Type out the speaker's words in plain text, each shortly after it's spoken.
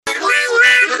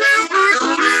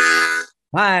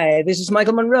Hi, this is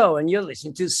Michael Monroe, and you're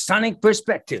listening to Sonic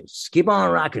Perspectives. Keep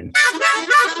on rocking.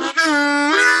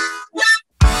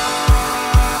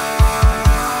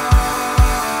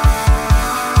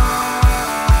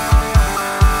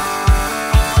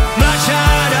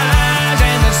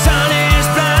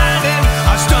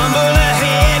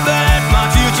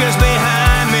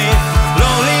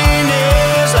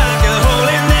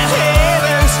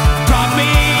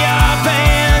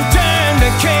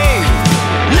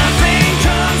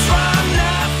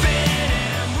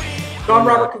 So I'm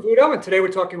Robert Cavuto, and today we're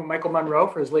talking with Michael Monroe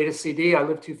for his latest CD, I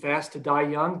Live Too Fast to Die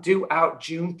Young, due out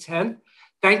June 10th.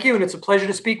 Thank you, and it's a pleasure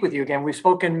to speak with you again. We've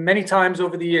spoken many times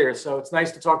over the years, so it's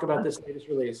nice to talk about this latest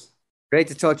release. Great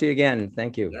to talk to you again.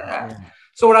 Thank you. Yeah.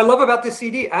 So what I love about this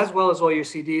CD, as well as all your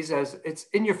CDs, is it's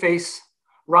in-your-face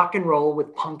rock and roll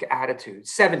with punk attitude,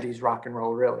 70s rock and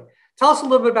roll, really. Tell us a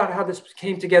little bit about how this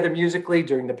came together musically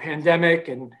during the pandemic,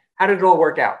 and how did it all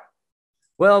work out?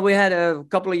 Well, we had a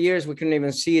couple of years we couldn't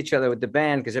even see each other with the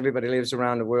band because everybody lives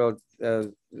around the world.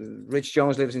 Rich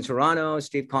Jones lives in Toronto,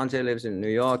 Steve Conte lives in New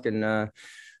York, and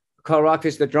Carl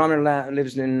Rockfish, the drummer,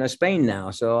 lives in Spain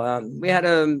now. So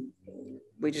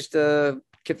we just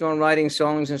kept on writing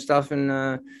songs and stuff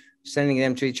and sending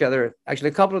them to each other. Actually,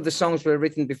 a couple of the songs were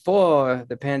written before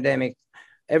the pandemic.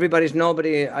 Everybody's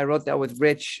Nobody, I wrote that with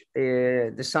Rich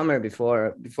the summer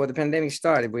before the pandemic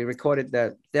started. We recorded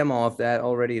that demo of that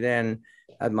already then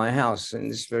at my house in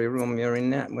this very room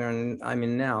I'm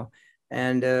in now.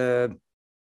 And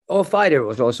All Fighter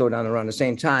was also done around the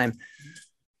same time.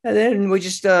 And then we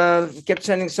just kept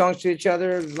sending songs to each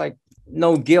other, like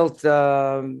No Guilt.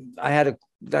 I had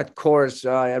that chorus,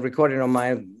 I recorded on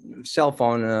my cell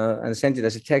phone and sent it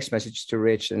as a text message to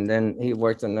Rich. And then he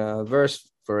worked on a verse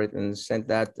for it and sent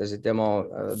that as a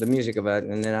demo, the music of it.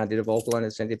 And then I did a vocal on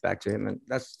it, sent it back to him. And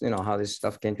that's, how this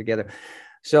stuff came together.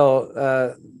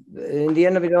 So in the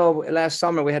end of it all, last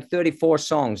summer, we had 34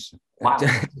 songs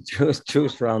to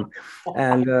choose from,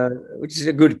 and which is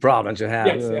a good problem to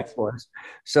have, of course.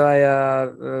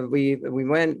 So we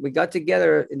got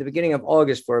together in the beginning of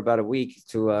August for about a week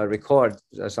to record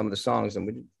some of the songs, and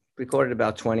we recorded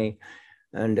about 20.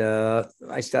 And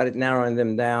I started narrowing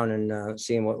them down and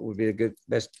seeing what would be the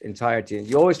best entirety.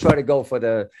 You always try to go for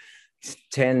the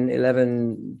 10,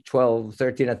 11, 12,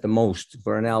 13 at the most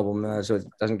for an album, so it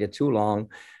doesn't get too long.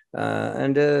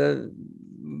 And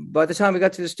by the time we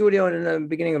got to the studio in the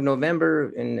beginning of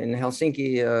November in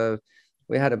Helsinki,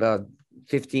 we had about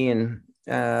 15.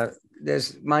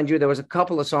 Mind you, there was a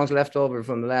couple of songs left over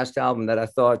from the last album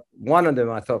that one of them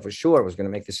I thought for sure was going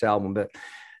to make this album. But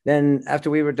then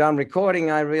after we were done recording,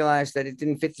 I realized that it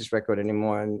didn't fit this record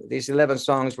anymore. And these 11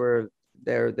 songs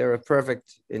they're a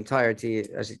perfect entirety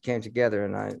as it came together,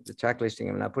 and the track listing,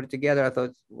 and I put it together. I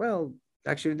thought, well,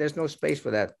 actually, there's no space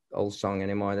for that old song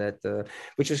anymore.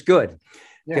 Which was good,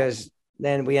 because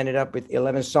then we ended up with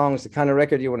 11 songs, the kind of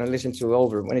record you want to listen to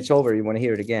over. When it's over, you want to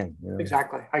hear it again.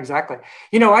 Exactly. I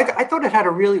thought it had a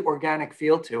really organic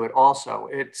feel to it. Also,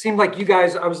 it seemed like you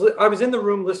guys. I was in the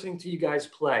room listening to you guys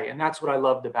play, and that's what I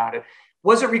loved about it.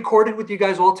 Was it recorded with you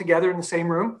guys all together in the same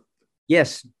room?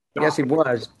 Yes, yes, it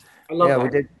was. I love that. We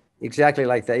did exactly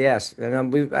like that. Yes,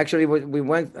 and we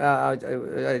went. I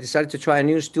decided to try a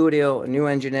new studio, a new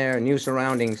engineer, new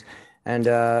surroundings, and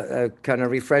kind of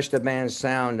refresh the band's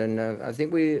sound. And I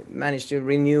think we managed to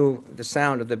renew the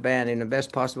sound of the band in the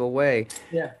best possible way.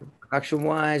 Yeah,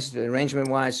 production-wise,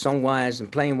 arrangement-wise, song-wise,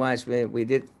 and playing-wise. We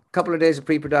did a couple of days of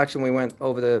pre-production. We went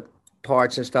over the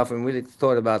parts and stuff, and really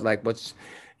thought about like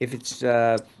if it's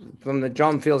from the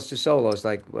drum fills to solos,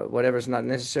 like whatever's not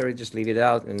necessary, just leave it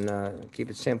out and keep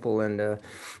it simple. And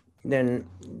then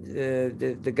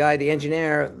the guy, the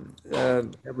engineer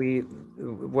that we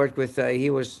worked with,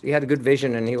 he had a good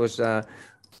vision, and he was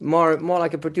more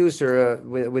like a producer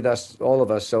with us, all of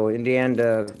us. So in the end,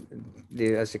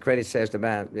 as the credit says,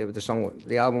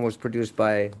 the album was produced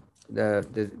by the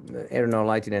Erno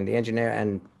Laitinen, the engineer,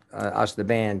 and us, the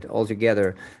band, all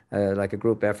together, like a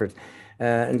group effort.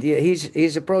 And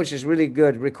his approach is really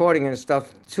good, recording and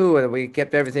stuff too. We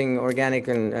kept everything organic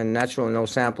and natural, no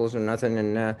samples or nothing.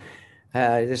 And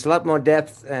there's a lot more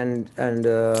depth and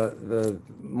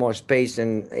more space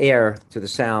and air to the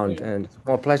sound, and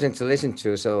more pleasant to listen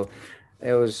to. So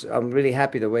I'm really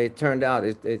happy the way it turned out.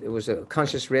 It was a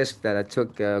conscious risk that I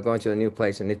took going to a new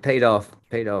place, and it paid off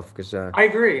because I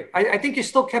agree. I think you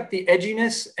still kept the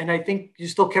edginess, and I think you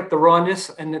still kept the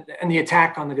rawness and the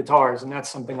attack on the guitars, and that's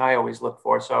something I always look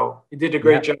for. So you did a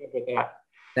great job with that.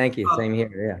 Thank you. Same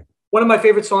here. Yeah. One of my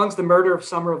favorite songs, The Murder of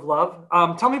Summer of Love.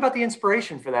 Tell me about the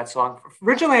inspiration for that song.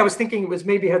 Originally, I was thinking it was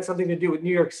maybe had something to do with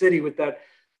New York City with The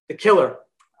Killer.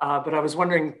 But I was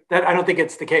wondering that I don't think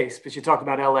it's the case, but you talk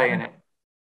about LA in it.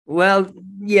 Well,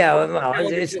 yeah, well,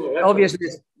 it's That's obviously,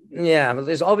 yeah, but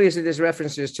there's obviously there's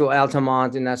references to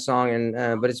Altamont in that song,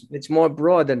 and but it's more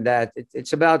broad than that.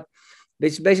 It's about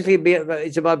it's basically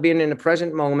it's about being in the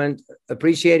present moment,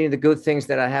 appreciating the good things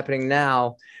that are happening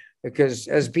now, because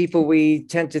as people we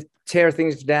tend to tear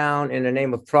things down in the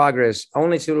name of progress,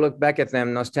 only to look back at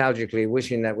them nostalgically,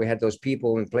 wishing that we had those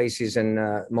people and places and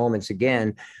moments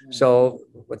again. So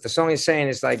what the song is saying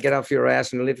is like, get off your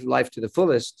ass and live life to the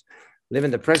fullest. Live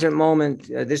in the present moment.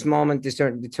 This moment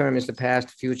determines the past,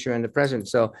 future, and the present.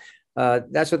 So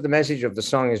that's what the message of the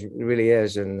song really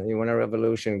is. And you want a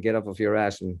revolution, get up off your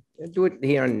ass and do it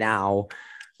here and now.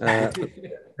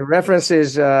 The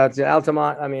references to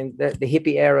Altamont, I mean, the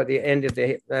hippie era, the end of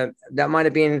the, that might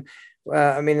have been,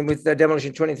 I mean, with the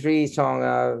Demolition 23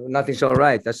 song, Nothing's All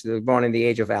Right. That's Born in the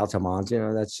Age of Altamont. You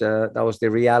know, that's that was the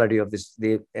reality of this,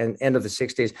 the end of the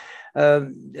 60s.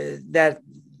 That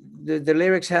the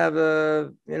lyrics have,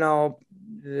 you know,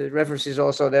 references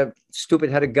also. They're stupid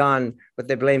had a gun, but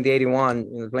they blame the 81,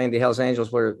 you know, blame the Hells Angels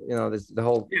for, you know, the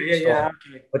whole Okay.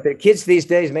 But the kids these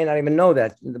days may not even know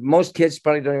that. Most kids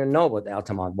probably don't even know what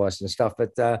Altamont was and stuff.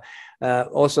 But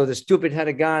also the stupid had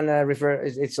a gun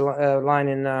it's a line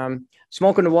in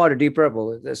Smoke on the Water, Deep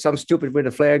Purple. Some stupid with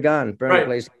a flare gun, burn the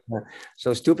place.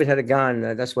 So stupid had a gun.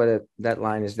 That's why that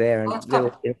line is there, and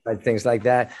little things like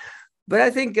that. But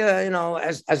I think, you know,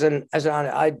 as an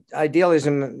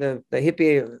idealism, the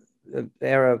hippie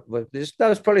era, that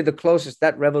was probably the closest,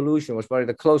 that revolution was probably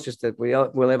the closest that we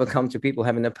will ever come to people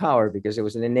having the power, because it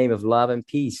was in the name of love and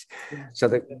peace. So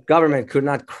the government could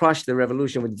not crush the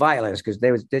revolution with violence, because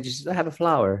they just have a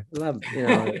flower. Love, you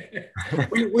know.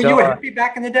 Were you a hippie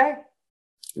back in the day?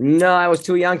 No, I was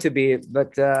too young to be,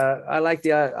 but I like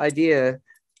the idea.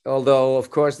 Although,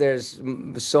 of course, there's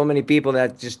so many people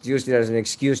that just use it as an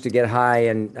excuse to get high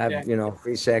and have, you know,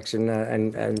 free sex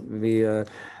and be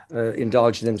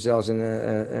indulge themselves in,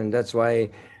 and that's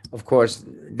why, of course,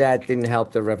 that didn't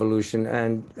help the revolution.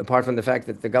 And apart from the fact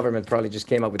that the government probably just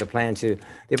came up with a plan they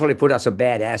probably put out some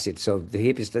bad acid, so the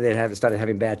hippies started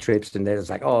having bad trips, and they're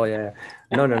just like, oh yeah,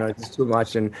 no, it's too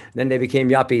much, and then they became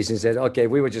yuppies and said, okay,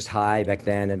 we were just high back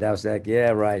then, and that was like,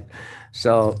 yeah, right.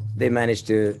 So they managed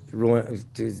to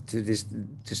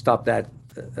stop that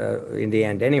in the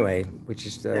end anyway, which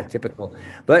is typical.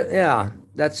 But yeah,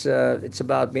 that's it's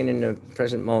about being in the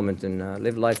present moment and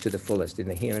live life to the fullest in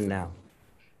the here and now.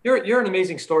 You're an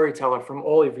amazing storyteller from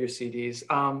all of your CDs.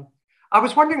 I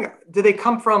was wondering, do they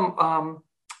come from?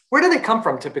 Where do they come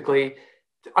from typically?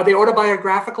 Are they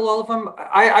autobiographical, all of them?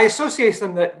 I associate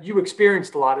them that you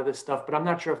experienced a lot of this stuff, but I'm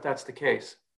not sure if that's the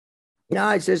case. No,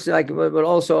 it's just like, but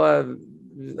also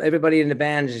everybody in the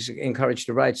band is encouraged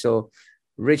to write. So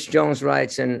Rich Jones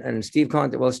writes and Steve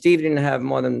Conte. Well, Steve didn't have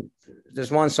more than,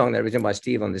 there's one song that written by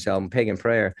Steve on this album, Pagan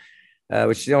Prayer,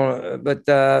 which you don't, but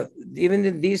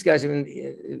even these guys, even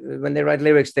when they write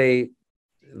lyrics, we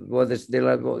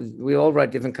all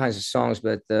write different kinds of songs,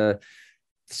 but a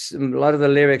lot of the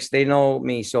lyrics, they know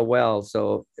me so well.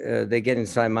 So they get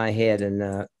inside my head,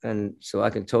 and so I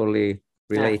can totally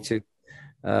relate to.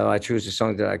 I choose the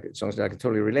songs that I can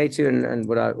totally relate to, and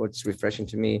what's refreshing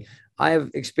to me. I have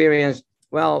experienced,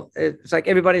 well, it's like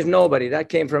Everybody's Nobody. That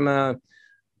came from an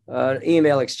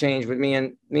email exchange with me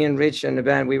and Rich and the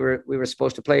band. We were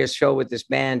supposed to play a show with this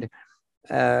band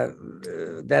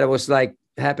that was like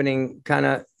happening kind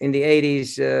of in the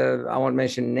 80s. I won't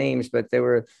mention names, but they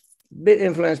were a bit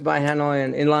influenced by Hanoi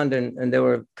and in London, and they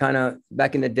were kind of,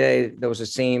 back in the day, there was a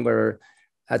scene where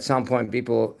at some point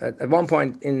people, at one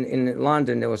point in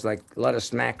London, there was like a lot of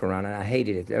smack around, and I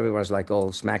hated it. Everyone was like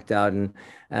all smacked out, and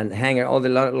all the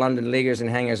London leaguers and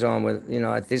hangers on with, you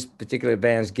know, at this particular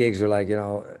band's gigs were like, you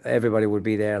know, everybody would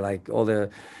be there, like all the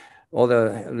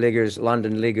leaguers,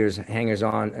 London leaguers, hangers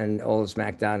on, and all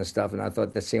smacked down and stuff. And I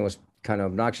thought that scene was kind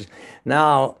of obnoxious.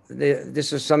 Now,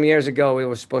 this was some years ago. We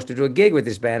were supposed to do a gig with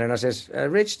this band, and I says,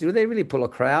 Rich, do they really pull a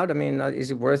crowd? I mean, is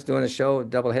it worth doing a show,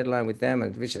 double headline with them?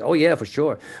 And Rich said, oh yeah, for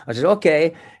sure. I said,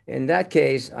 okay. In that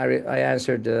case, I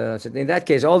answered, said, in that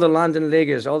case, all the London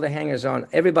leaguers, all the hangers on,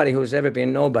 everybody who's ever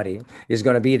been nobody is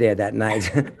going to be there that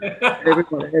night.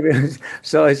 everybody.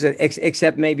 So I said,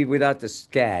 except maybe without the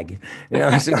skag, you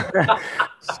know.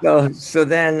 So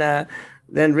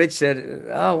then Rich said,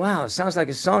 oh, wow, sounds like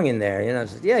a song in there. You know, I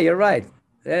said, yeah, you're right.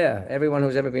 Yeah, everyone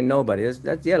who's ever been nobody.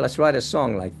 Yeah, let's write a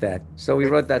song like that. So we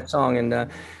wrote that song. And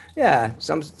yeah,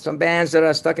 some bands that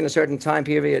are stuck in a certain time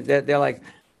period, they're like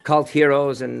cult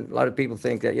heroes. And a lot of people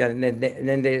think that, yeah, and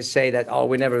then they say that, oh,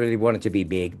 we never really wanted to be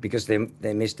big because they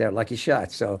missed their lucky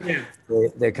shot. So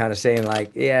they're kind of saying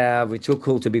like, yeah, we're too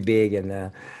cool to be big.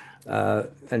 And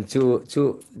And you're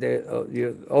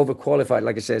overqualified,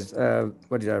 like it says,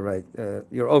 what did I write?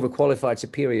 Your overqualified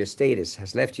superior status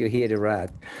has left you here to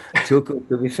rat, too good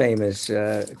to be famous,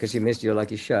 because you missed your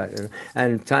lucky shot.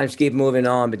 And times keep moving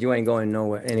on, but you ain't going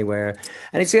nowhere, anywhere.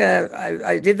 And it's,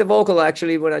 I did the vocal,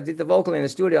 actually, when I did the vocal in the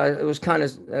studio, it was kind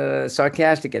of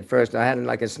sarcastic at first. I had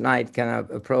like a snide kind of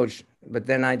approach, but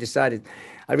then I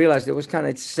realized it was kind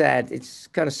of sad. It's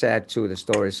kind of sad too, the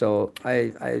story. So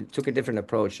I took a different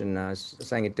approach and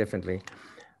sang it differently,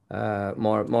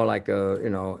 more like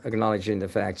acknowledging the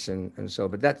facts and so.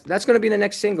 But that's going to be the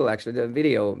next single, actually. The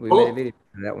video we made a video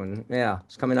for that one. Yeah,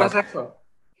 it's coming up. That's excellent.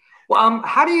 Well,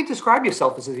 how do you describe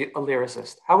yourself as a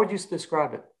lyricist? How would you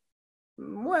describe it?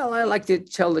 Well, I like to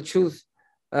tell the truth,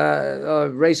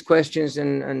 raise questions,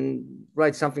 and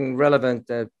write something relevant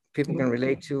that people can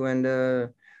relate to, and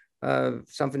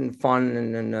something fun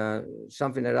and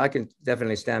something that I can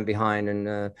definitely stand behind.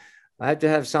 And I have to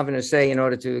have something to say in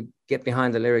order to get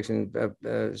behind the lyrics and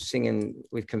singing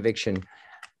with conviction.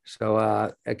 So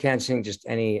I can't sing just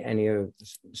any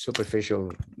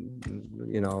superficial,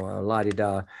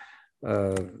 la-di-da,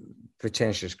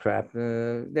 pretentious crap.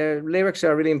 Their lyrics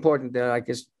are really important. They're, I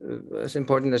guess, as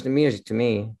important as the music to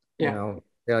me. Yeah.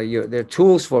 They're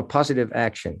tools for positive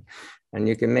action. And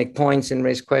you can make points and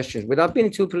raise questions without being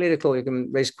too political. You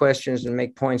can raise questions and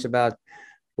make points about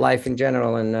life in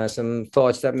general, and some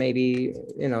thoughts that maybe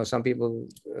some people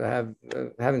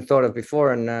haven't thought of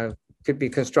before, and could be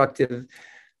constructive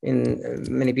in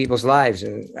many people's lives.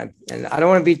 And I don't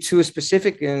want to be too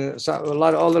specific. And a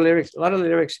lot of the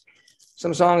lyrics,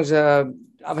 some songs.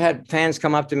 I've had fans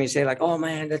come up to me and say like, "Oh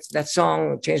man, that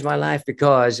song changed my life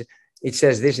because it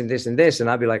says this and this and this," and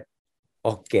I'll be like,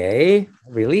 okay,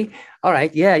 really? All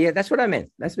right, yeah, that's what I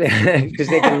meant. That's because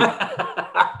they can,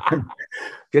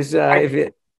 because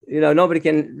if nobody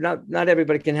can, not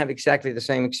everybody can have exactly the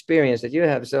same experience that you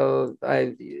have. So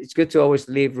it's good to always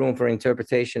leave room for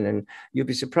interpretation, and you'll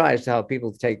be surprised how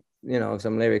people take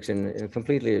some lyrics in a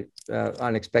completely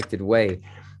unexpected way.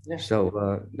 Yeah.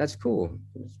 So that's cool.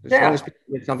 As long as people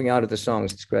get something out of the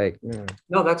songs, it's great. Yeah.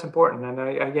 No, that's important, and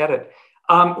I get it.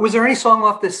 Was there any song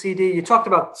off this CD? You talked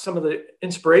about some of the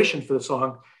inspiration for the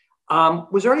song.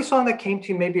 Was there any song that came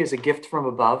to you maybe as a gift from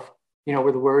above,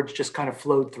 where the words just kind of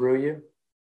flowed through you?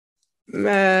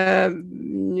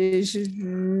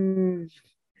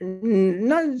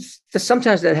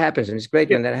 Sometimes that happens, and it's great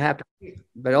when that happens.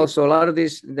 But also a lot of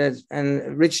these,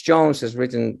 and Rich Jones has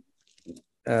written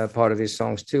part of these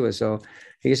songs too. So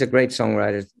he's a great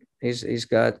songwriter. He's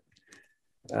got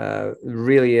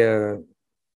really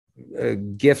a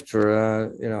gift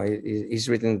for he's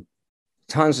written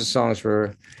tons of songs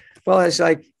for. Well, it's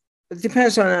like it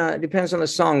depends on the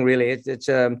song really. It's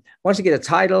once you get a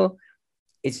title,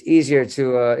 it's easier to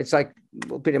it's like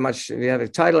pretty much you have a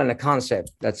title and a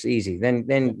concept. That's easy. Then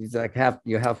it's like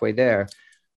you're halfway there.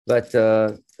 But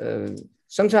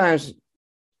sometimes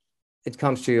it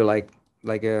comes to you like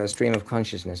a stream of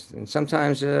consciousness, and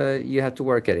sometimes you have to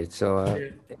work at it. So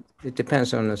it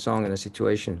depends on the song and the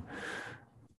situation.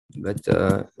 But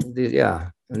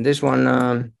and this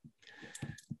one,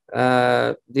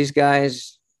 these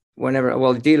guys,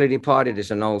 Dearly Departed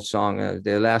is an old song.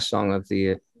 The last song of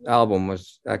the album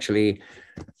was actually,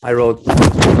 I wrote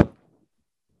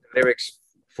lyrics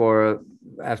for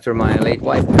after my late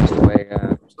wife passed away,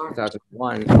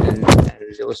 2001, and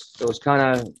it was kind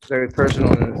of very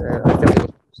personal, and I felt it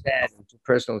was sad and too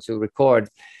personal to record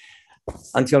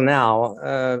until now,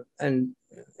 and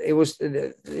it was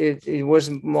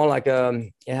more like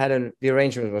the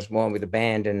arrangement was more with the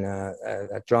band and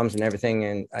drums and everything,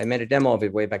 and I made a demo of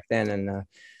it way back then, and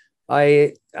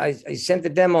I sent the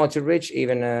demo to Rich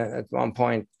even at one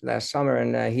point last summer,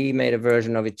 and he made a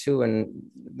version of it too,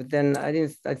 but then I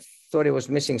thought it was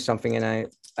missing something, and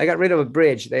I got rid of a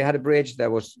bridge. They had a bridge that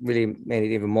was really made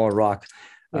it even more rock.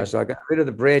 So I got rid of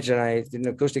the bridge, and I did an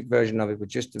acoustic version of it with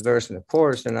just the verse and the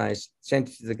chorus, and I sent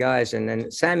it to the guys, and then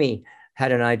Sammy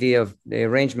had an idea of the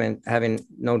arrangement, having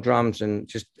no drums and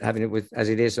just having it with as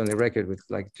it is on the record, with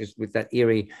with that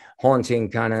eerie, haunting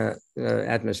kind of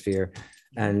atmosphere.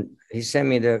 And he sent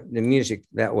me the music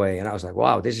that way, and I was like,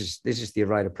 wow, this is the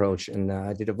right approach. And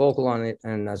I did a vocal on it,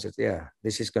 and I said, yeah,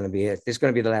 this is going to be it. This is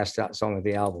going to be the last song of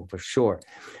the album for sure.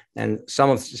 And some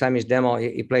of Sammy's demo,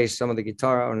 he plays some of the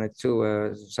guitar on it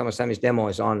too. Some of Sammy's demo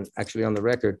is actually on the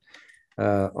record,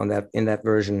 in that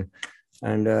version.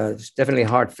 And it's definitely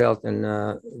heartfelt. And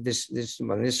this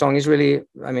song is really,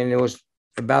 I mean, it was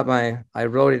about I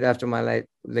wrote it after my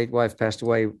late wife passed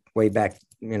away way back,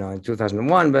 in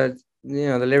 2001, but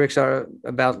the lyrics are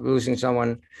about losing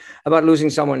someone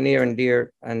near and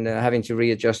dear, and having to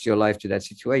readjust your life to that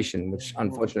situation, which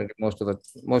unfortunately most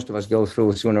of us go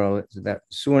through sooner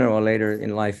or later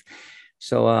in life.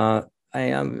 So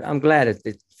I'm glad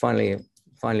it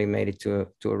finally made it to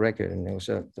a record, and it was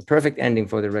the perfect ending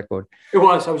for the record. It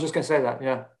was. I was just gonna say that.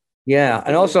 Yeah. Yeah,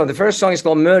 and also the first song is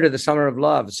called "Murder," the Summer of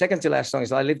Love. The second to last song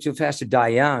is "I Live Too Fast to Die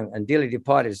Young," and "Dearly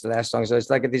Departed" is the last song. So it's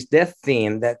like this death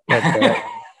theme that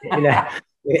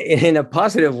in a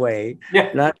positive way.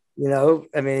 Yeah. Not,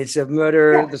 I mean, it's a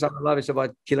murder. Yeah. The Summer of Love is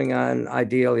about killing an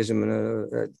idealism,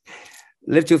 and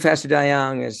 "Live Too Fast to Die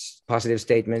Young" is positive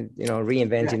statement.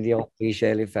 Reinventing the old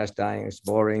cliche, "Live fast, dying." It's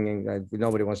boring, and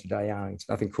nobody wants to die young. It's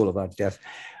nothing cool about death.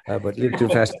 But "Live Too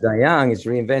Fast to Die Young" is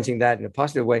reinventing that in a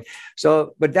positive way.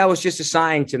 So, but that was just a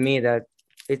sign to me that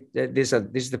this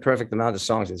is the perfect amount of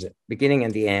songs. Is it beginning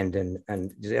and the end,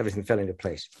 and everything fell into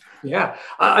place. Yeah.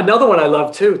 Another one I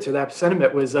love too, to that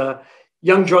sentiment, was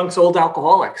 "Young Drunks, Old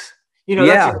Alcoholics."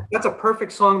 That's a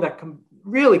perfect song that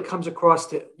really comes across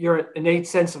to your innate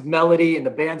sense of melody and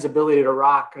the band's ability to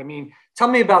rock. I mean, tell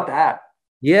me about that.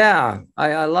 Yeah,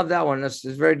 I love that one. It's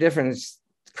very different. It's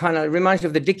kind of reminds me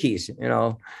of the Dickies.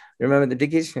 Remember the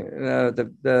Dickies?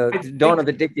 The Dawn of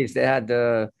the Dickies. They had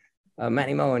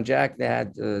Matty Moe and Jack. They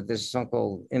had this song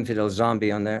called "Infidel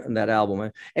Zombie" on that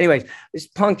album. Anyways, it's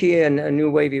punky and new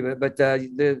wavy, but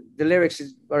the lyrics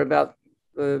are about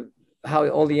how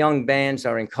all the young bands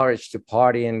are encouraged to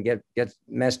party and get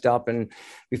messed up, and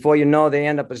before you know, they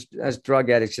end up as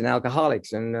drug addicts and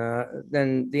alcoholics, and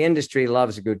then the industry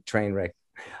loves a good train wreck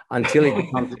until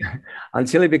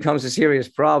it becomes a serious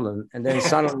problem, and then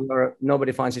suddenly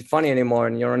nobody finds it funny anymore,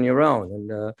 and you're on your own.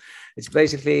 And it's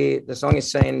basically, the song is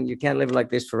saying you can't live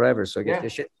like this forever, so get your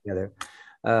shit together.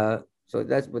 So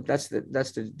that's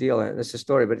the deal. That's the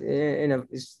story, but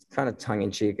it's kind of tongue in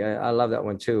cheek. I love that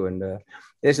one too. And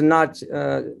there's not,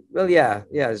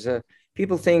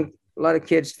 people think, a lot of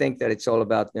kids think that it's all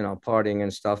about, partying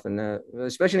and stuff. And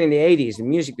especially in the 80s, the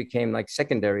music became like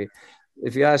secondary.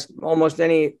 If you ask almost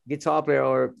any guitar player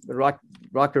or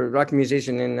rock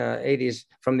musician in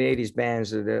from the 80s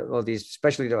bands, all these,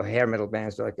 especially the hair metal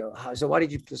bands, they're like, oh, so why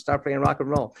did you start playing rock and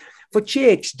roll? For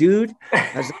chicks, dude.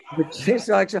 For chicks?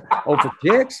 Oh, for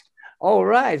chicks? Oh,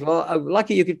 right. Well,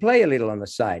 lucky you could play a little on the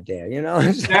side there,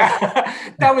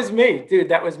 That was me, dude.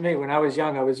 That was me. When I was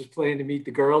young, I was just playing to meet the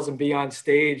girls and be on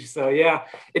stage. So yeah,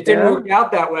 it didn't work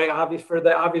out that way, for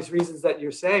the obvious reasons that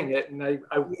you're saying it. And I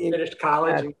finished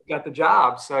college and got the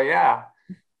job. So yeah,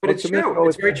 but it's true.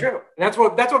 It's very true. And that's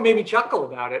what made me chuckle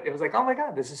about it. It was like, oh my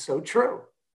God, this is so true.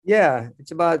 Yeah,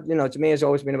 it's about, to me, it's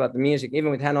always been about the music.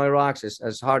 Even with Hanoi Rocks,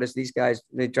 as hard as these guys,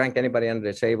 they drank anybody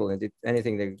under the table and did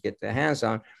anything they could get their hands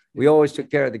on. We always took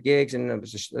care of the gigs, and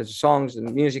the songs and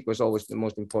the music was always the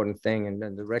most important thing, and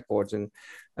then the records and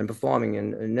performing,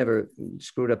 and never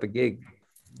screwed up a gig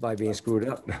by being screwed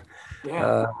up.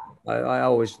 Yeah. I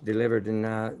always delivered, and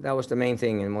that was the main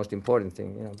thing and most important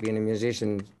thing, being a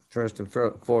musician first and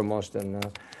foremost, and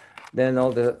then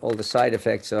all the side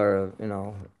effects are,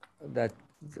 that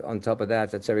on top of that,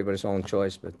 that's everybody's own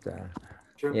choice. But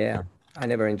yeah, I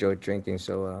never enjoyed drinking,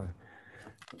 so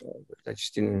I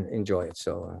just didn't enjoy it.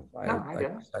 So I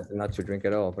decided not to drink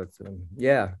at all. But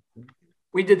yeah.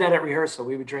 We did that at rehearsal.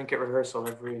 We would drink at rehearsal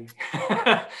beer,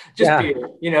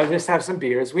 just have some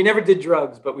beers. We never did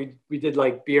drugs, but we did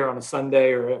like beer on a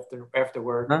Sunday or after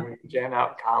work. Huh? We jam out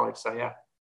in college. So yeah,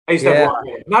 I used to have long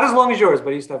hair. Not as long as yours, but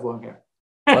I used to have long hair.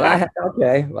 Well,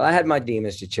 I had my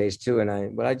demons to chase too, and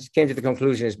I just came to the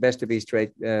conclusion it's best to be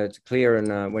straight, clear,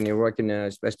 and when you're working,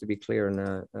 it's best to be clear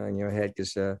in your head,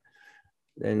 because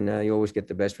then you always get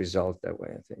the best result that way,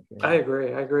 I think. I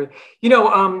agree.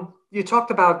 You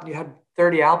talked about you had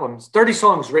 30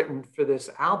 songs written for this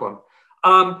album.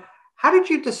 How did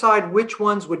you decide which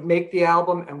ones would make the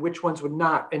album and which ones would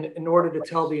not, in order to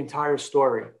tell the entire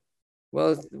story?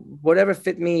 Well, whatever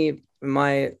fit me,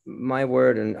 my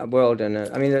world, and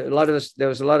I mean, there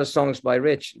was a lot of songs by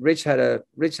Rich. Rich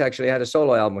actually had a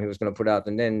solo album he was going to put out,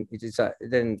 and then he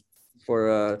decided,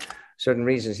 for certain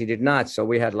reasons he did not. So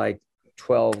we had like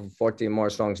 12, 14 more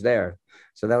songs there.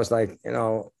 So that was like,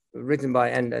 written by,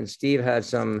 and Steve had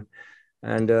some,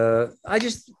 and I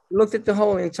just looked at the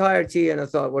whole entirety and I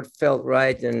thought what felt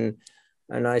right, and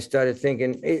I started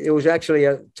thinking it was actually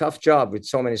a tough job with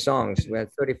so many songs. We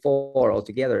had 34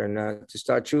 altogether, and to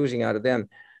start choosing out of them,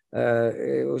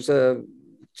 it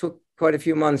took quite a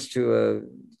few months to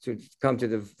come to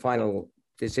the final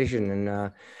decision.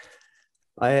 And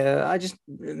I just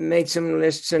made some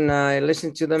lists and I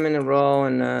listened to them in a row,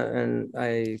 and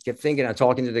I kept thinking. I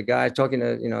talking to the guy, talking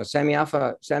to Sammy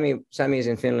Alpha. Sammy is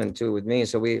in Finland too with me,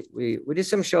 so we did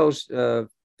some shows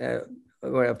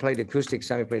where I played acoustic.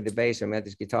 Sammy played the bass, and we had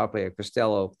this guitar player,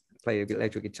 Costello, played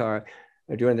electric guitar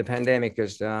during the pandemic,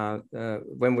 because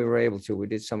when we were able to, we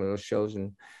did some of those shows,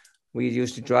 and we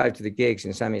used to drive to the gigs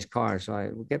in Sammy's car. So I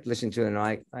kept listening to it, and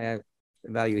I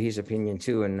value his opinion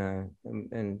too.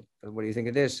 And what do you think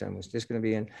of this? And was this going to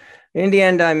be in the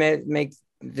end? I make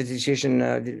the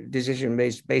decision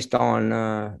based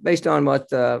on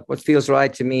what feels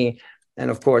right to me. And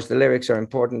of course, the lyrics are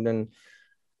important. And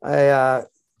I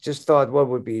just thought what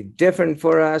would be different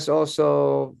for us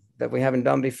also that we haven't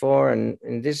done before. And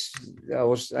in this, I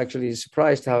was actually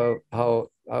surprised how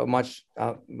much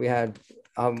we had,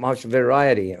 how much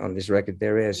variety on this record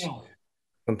there is. Yeah.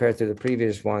 Compared to the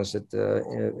previous ones, that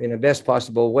in the best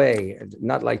possible way,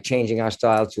 not like changing our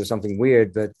style to something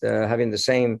weird, but having the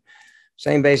same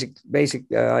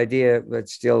basic idea, but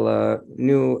still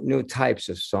new types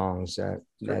of songs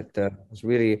that was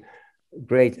really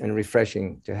great and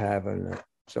refreshing to have. And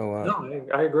no,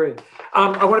 I agree.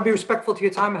 I want to be respectful to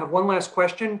your time. I have one last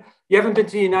question. You haven't been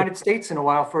to the United States in a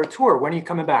while for a tour. When are you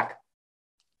coming back?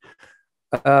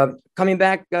 Coming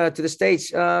back to the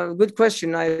States, good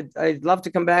question. I'd love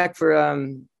to come back for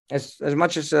as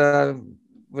much as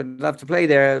would love to play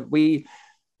there. We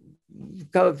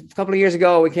a couple of years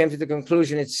ago we came to the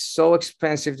conclusion it's so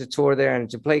expensive to tour there, and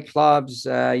to play clubs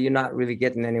you're not really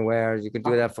getting anywhere. You could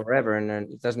do that forever, and then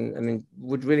it doesn't. I mean,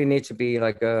 would really need to be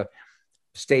like a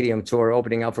stadium tour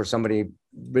opening up for somebody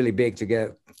really big to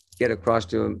get across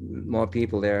to more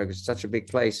people there, because it's such a big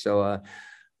place. So.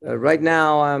 Right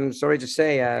now, I'm sorry to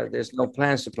say, there's no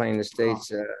plans to play in the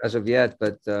States as of yet.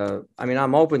 But I mean,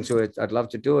 I'm open to it. I'd love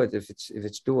to do it if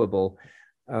it's doable.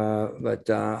 But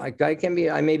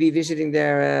I may be visiting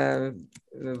there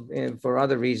for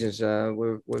other reasons.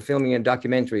 We're filming a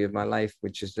documentary of my life,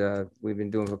 which is we've been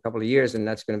doing for a couple of years, and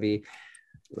that's going to be.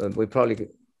 We probably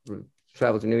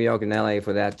travel to New York and LA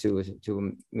for that to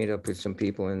meet up with some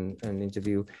people and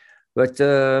interview. But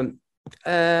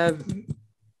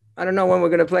I don't know when we're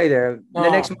going to play there. The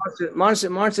next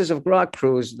Monsters of Rock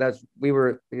cruise that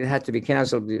it had to be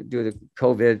canceled due to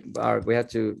COVID. We had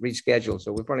to reschedule,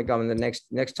 so we're probably coming the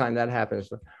next time that happens.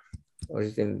 Or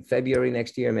is it in February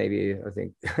next year, maybe, I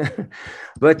think.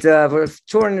 But for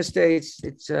touring the States,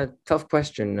 it's a tough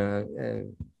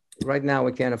question. Right now,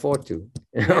 we can't afford to.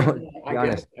 To be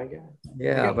honest.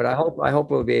 Yeah, but I hope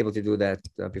we'll be able to do that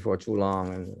before too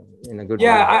long, and in a good way.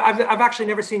 Yeah, I've actually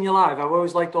never seen you live. I've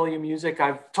always liked all your music.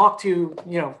 I've talked to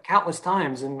you, countless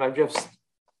times, and I've just,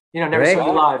 never seen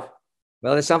you live.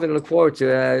 Well, it's something to look forward to.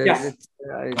 Yes.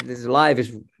 This live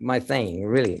is my thing,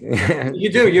 really.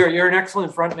 You do. You're an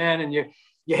excellent frontman, and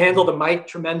you handle the mic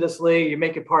tremendously. You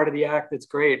make it part of the act. It's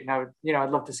great. And I'd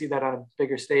love to see that on a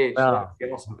bigger stage. Well,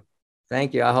 awesome.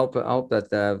 Thank you. I hope that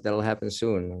that'll happen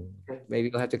soon. Maybe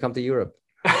you'll have to come to Europe.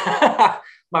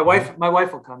 My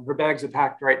wife will come. Her bags are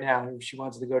packed right now. She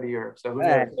wants to go to Europe. So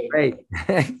great.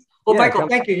 Well, Michael,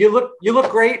 thank you. You look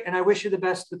great, and I wish you the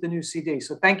best with the new CD.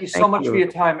 So thank you so much for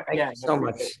your time again. Thank you so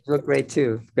much. You look great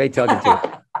too. Great talking to you.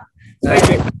 Thank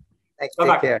you. Thanks.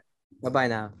 Take care. Bye-bye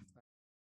now.